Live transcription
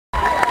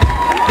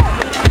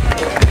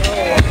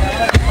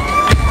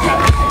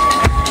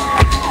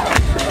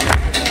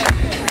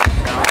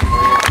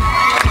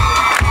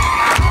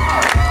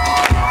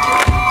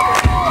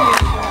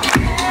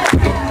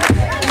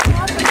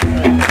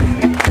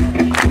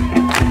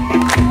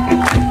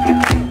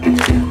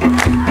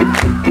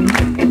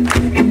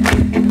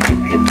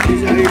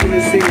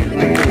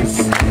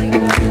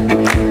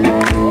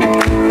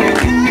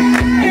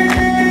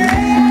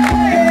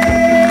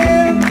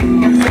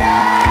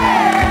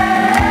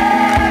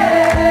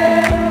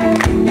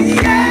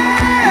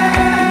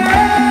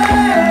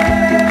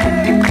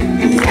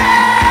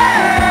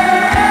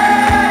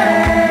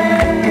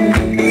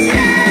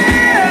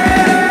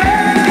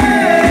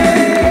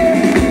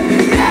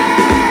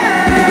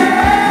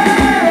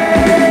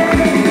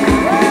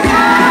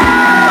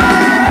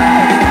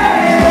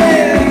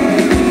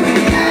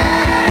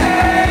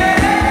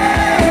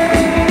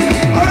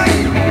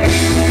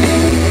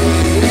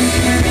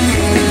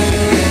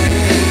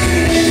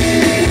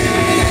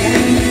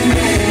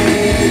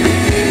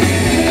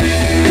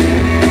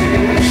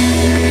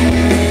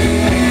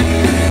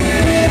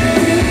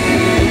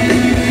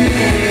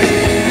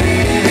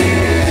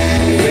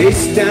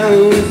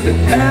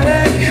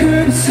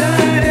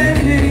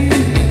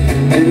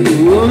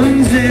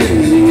ones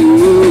and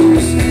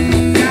zeros.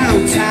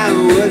 Downtown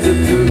was a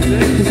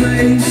perfect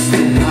place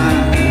to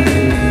hide.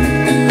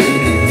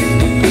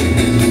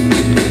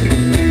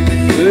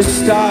 First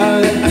star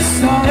that I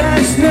saw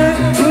last night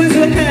was a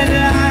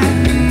headlight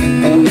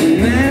of a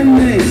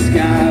man-made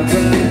sky,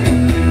 but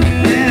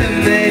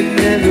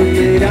never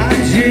made our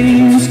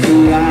dreams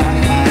collide.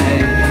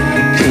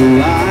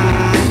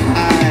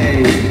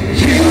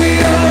 Here we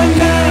are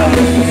now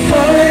with the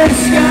falling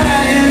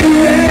sky and the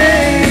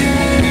rain.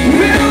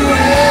 We're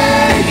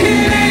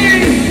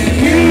awakening.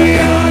 Here we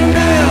are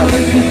now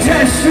with the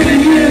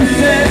desperate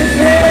youth and the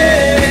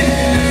pain.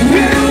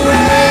 We're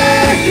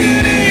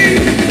awakening.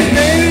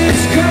 Maybe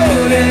it's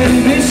cold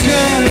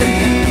ambition.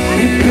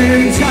 You've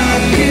been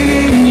talking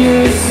in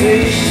your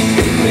sleep,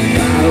 but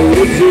now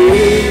we're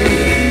doing.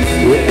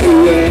 We're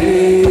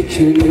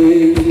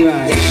awakening,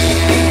 right?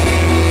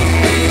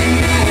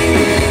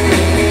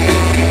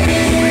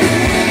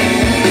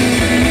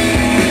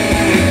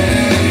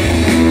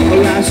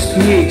 Last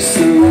week,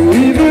 some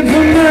leaving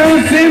for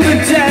nothing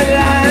but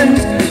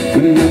deadlines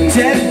with no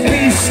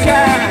deadbeat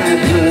sky,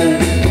 but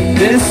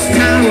this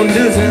town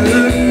doesn't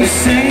look the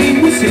same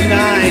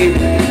tonight.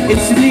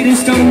 Its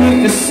leaders don't look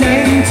the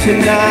same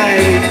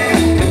tonight.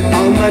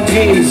 All my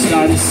dreams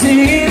started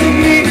singing to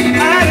me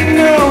out of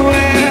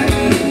nowhere.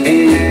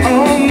 And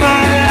all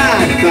my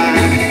life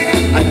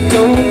I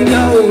don't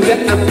know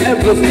that I've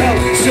ever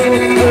felt so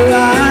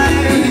alive.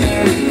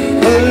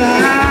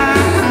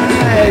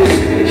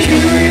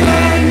 Here we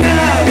are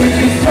now with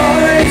the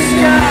falling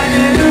sky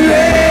and the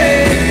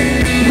rain.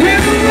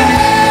 We're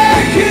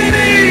awakening.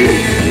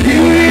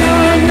 Here we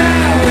are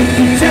now with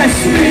the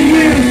desperate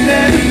youth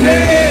and the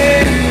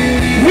pain.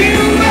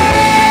 We're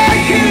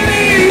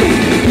awakening.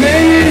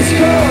 Maybe it's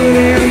cold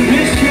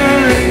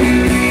ambition.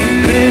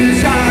 Then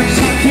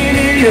talking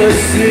in your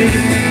sleep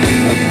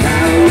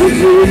about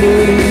you.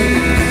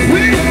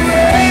 We're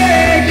awakening.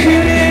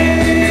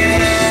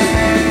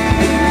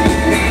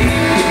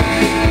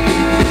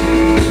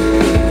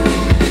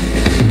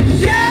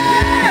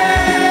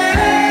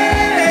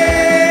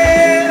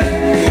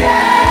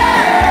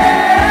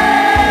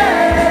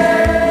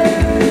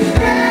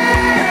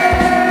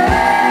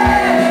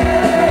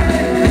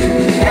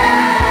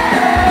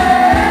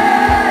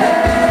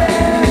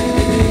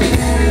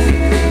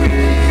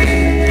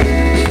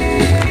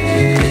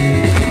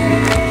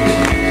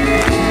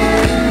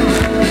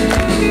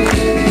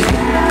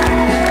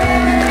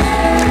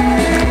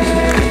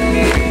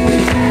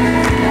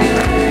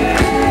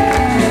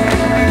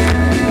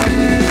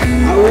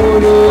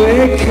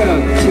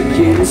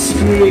 Kicking and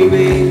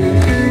screaming.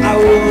 I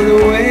wanna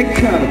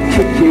wake up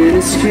kicking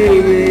and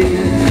screaming.